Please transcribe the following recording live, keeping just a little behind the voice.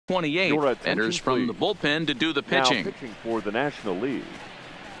28 enters from the bullpen to do the pitching. Now pitching for the National League,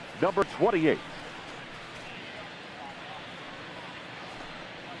 number 28.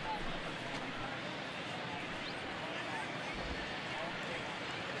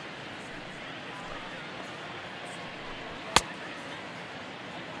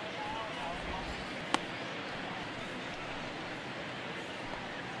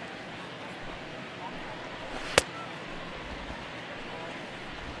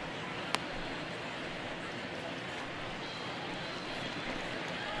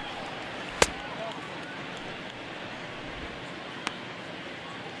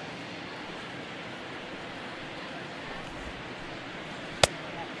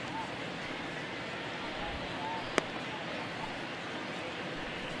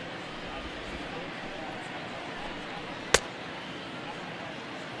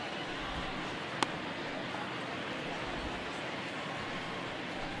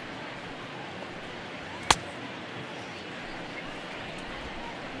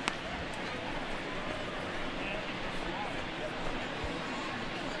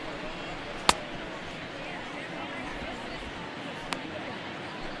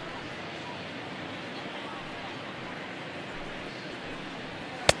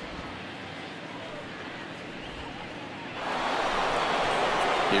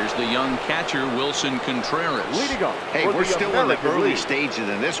 Here's the young catcher, Wilson Contreras. Leading off. Hey, we're still in the early stages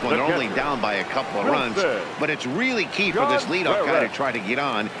in this one. They're only down by a couple of runs, but it's really key for this leadoff guy to try to get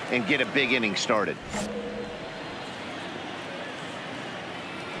on and get a big inning started.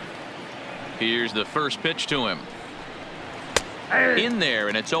 Here's the first pitch to him. In there,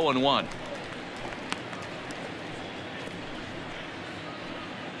 and it's 0-1.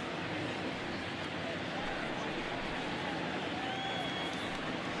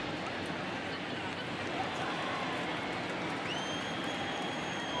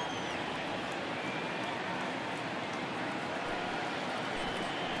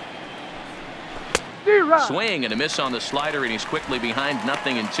 Swing and a miss on the slider, and he's quickly behind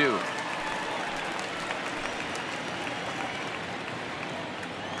 0-2.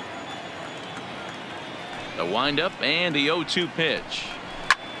 The windup and the 0-2 pitch.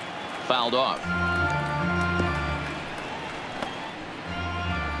 Fouled off.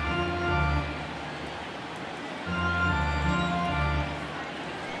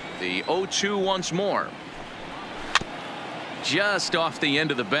 The 0-2 once more. Just off the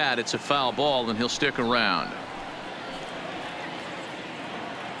end of the bat. It's a foul ball, and he'll stick around.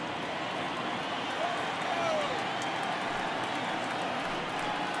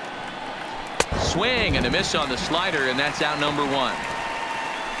 Swing and a miss on the slider, and that's out number 1.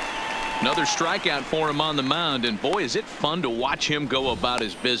 Another strikeout for him on the mound, and boy, is it fun to watch him go about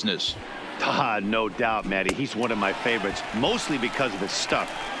his business. No doubt, Matty. He's one of my favorites, mostly because of his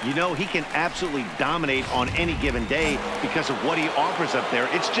stuff. You know, he can absolutely dominate on any given day because of what he offers up there.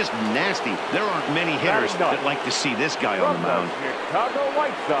 It's just nasty. There aren't many hitters that like to see this guy on the mound. Chicago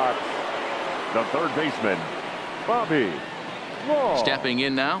White Sox, the third baseman, Bobby Law. Stepping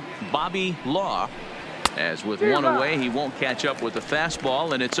in now, Bobby Law. As with one away, he won't catch up with the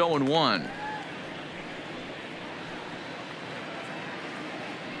fastball, and it's 0-1.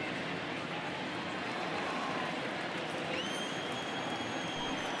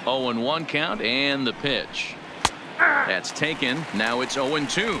 Oh, 0-1 count, and the pitch. That's taken. Now it's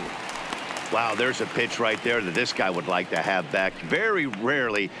 0-2. Wow, there's a pitch right there that this guy would like to have back. Very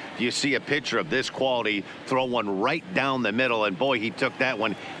rarely do you see a pitcher of this quality throw one right down the middle, and boy, he took that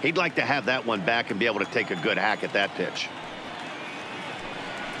one. He'd like to have that one back and be able to take a good hack at that pitch.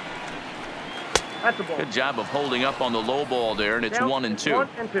 That's a ball. Good job of holding up on the low ball there, and it's 1-2.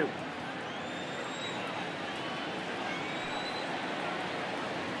 1-2.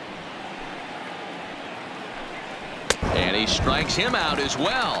 And he strikes him out as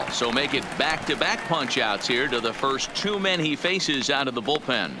well. So make it back-to-back punch-outs here to the first 2 men he faces out of the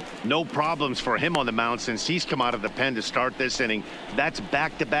bullpen. No problems for him on the mound since he's come out of the pen to start this inning. That's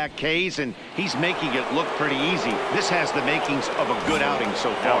back-to-back Ks, and he's making it look pretty easy. This has the makings of a good outing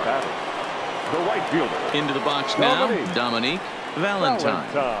so far. The right fielder. Into the box now, Dominique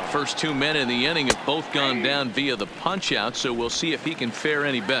Valentine. First 2 men in the inning have both gone down via the punch-out, so we'll see if he can fare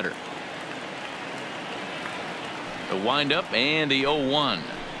any better. The windup and the 0-1.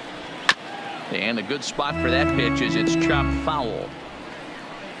 And a good spot for that pitch as it's chopped foul.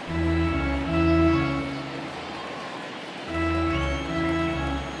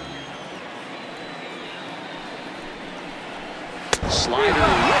 Slider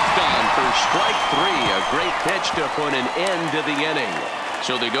whipped on for strike 3. A great pitch to put an end to the inning.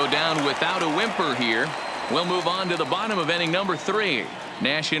 So they go down without a whimper here. We'll move on to the bottom of inning number 3.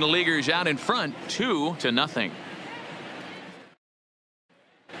 National Leaguers out in front 2-0.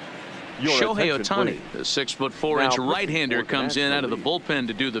 Shohei Ohtani, the 6'4" right-hander, comes in out of the bullpen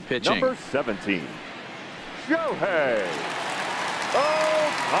to do the pitching. Number 17, Shohei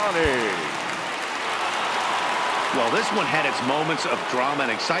Ohtani. Well, this one had its moments of drama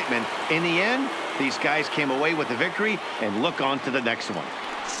and excitement. In the end, these guys came away with the victory and look on to the next one.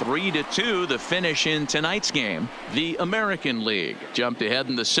 3-2 the finish in tonight's game. The American League jumped ahead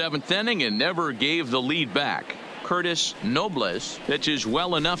in the 7th inning and never gave the lead back. Curtis Nobles pitches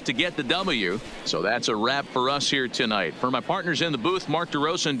well enough to get the W. So that's a wrap for us here tonight. For my partners in the booth, Mark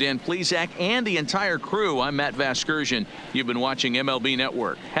DeRosa and Dan Plesac, and the entire crew, I'm Matt Vasgersian. You've been watching MLB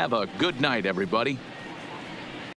Network. Have a good night, everybody.